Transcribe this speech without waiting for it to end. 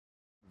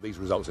These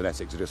results in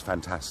Essex are just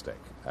fantastic.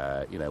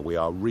 You know, we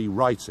are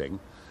rewriting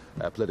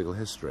political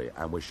history,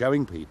 and we're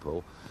showing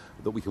people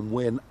that we can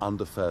win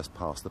under first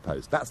past the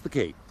post. That's the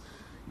key.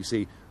 You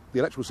see, the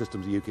electoral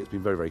system to UKIP has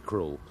been very, very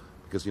cruel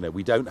because, you know,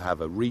 we don't have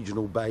a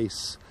regional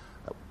base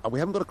and we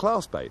haven't got a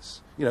class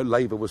base. You know,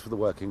 Labour was for the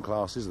working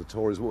classes, the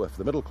Tories were for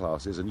the middle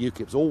classes, and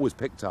UKIP's always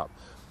picked up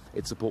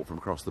its support from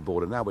across the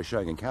board, and now we're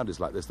showing in counties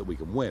like this that we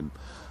can win.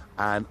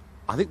 And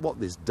I think what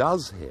this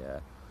does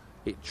here,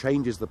 it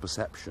changes the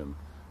perception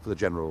for the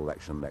general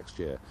election next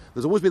year.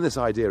 There's always been this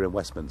idea in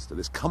Westminster,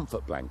 this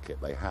comfort blanket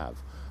they have,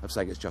 of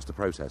saying it's just a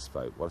protest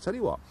vote. Well, I'll tell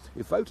you what,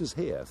 if voters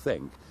here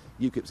think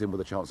UKIP's in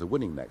with a chance of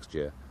winning next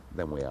year,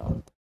 then we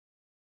are.